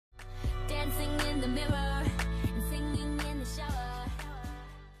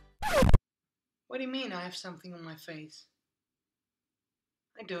do you mean I have something on my face?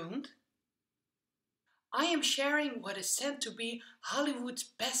 I don't. I am sharing what is said to be Hollywood's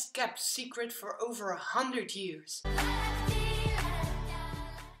best kept secret for over 100 years.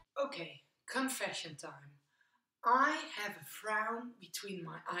 Okay, confession time. I have a frown between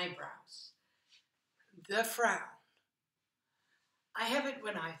my eyebrows. The frown. I have it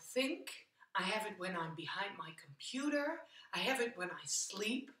when I think, I have it when I'm behind my computer, I have it when I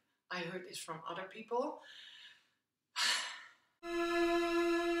sleep. I heard this from other people. The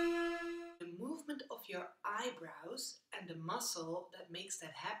movement of your eyebrows and the muscle that makes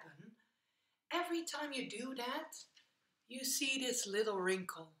that happen, every time you do that, you see this little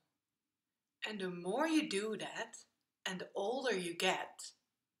wrinkle. And the more you do that, and the older you get,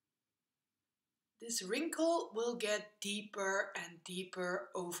 this wrinkle will get deeper and deeper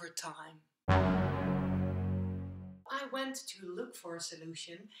over time. I went to look for a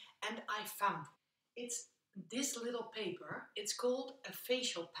solution and I found it. It's this little paper. It's called a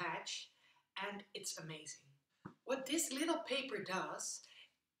facial patch and it's amazing. What this little paper does,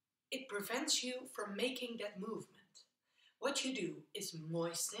 it prevents you from making that movement. What you do is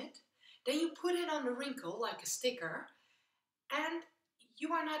moisten it, then you put it on the wrinkle like a sticker, and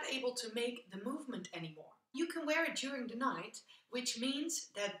you are not able to make the movement anymore. You can wear it during the night, which means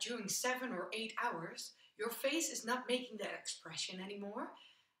that during 7 or 8 hours, your face is not making that expression anymore,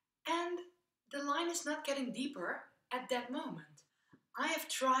 and the line is not getting deeper at that moment. I have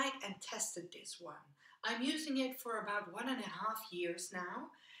tried and tested this one. I'm using it for about 1.5 years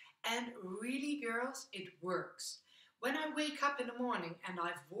now, and really, girls, it works. When I wake up in the morning and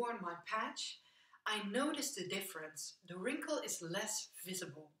I've worn my patch, I notice the difference. The wrinkle is less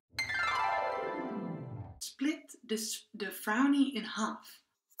visible. Split the Frownie in half.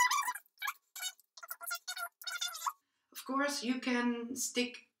 Of course, you can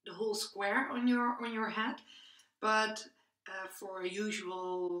stick the whole square on your head, but for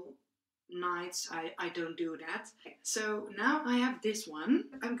usual nights I don't do that. So now I have this one.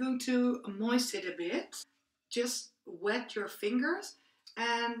 I'm going to moisten it a bit. Just wet your fingers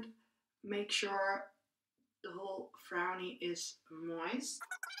and make sure the whole Frownie is moist.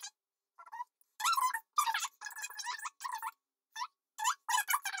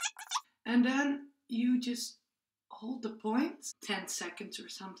 And then you just hold the point 10 seconds or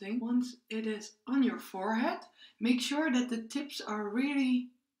something. Once it is on your forehead, make sure that the tips are really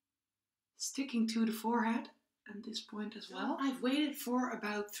sticking to the forehead and this point as well. I've waited for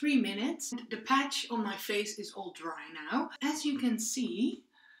about 3 minutes. The patch on my face is all dry now. As you can see,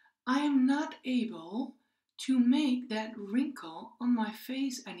 I am not able to make that wrinkle on my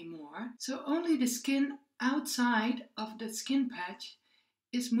face anymore. So only the skin outside of the skin patch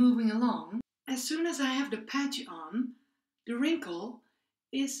is moving along. As soon as I have the patch on, the wrinkle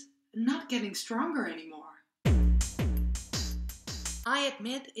is not getting stronger anymore. I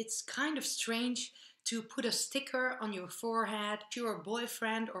admit it's kind of strange to put a sticker on your forehead. Your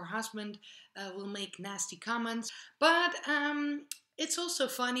boyfriend or husband will make nasty comments, but it's also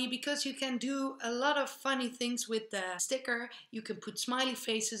funny because you can do a lot of funny things with the sticker. You can put smiley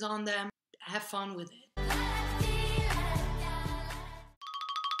faces on them. Have fun with it.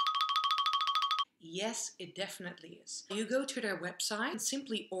 Yes, it definitely is. You go to their website and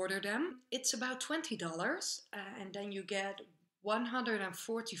simply order them. It's about $20 and then you get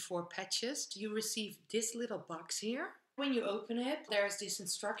 144 patches. You receive this little box here. When you open it, there's this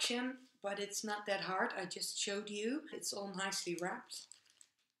instruction, but it's not that hard. I just showed you. It's all nicely wrapped.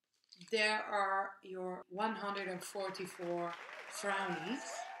 There are your 144 Frownies.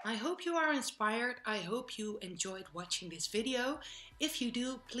 I hope you are inspired. I hope you enjoyed watching this video. If you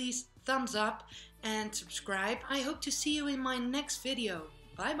do, please thumbs up and subscribe. I hope to see you in my next video.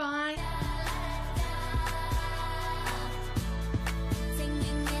 Bye bye.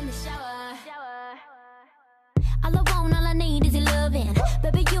 All I want, all I need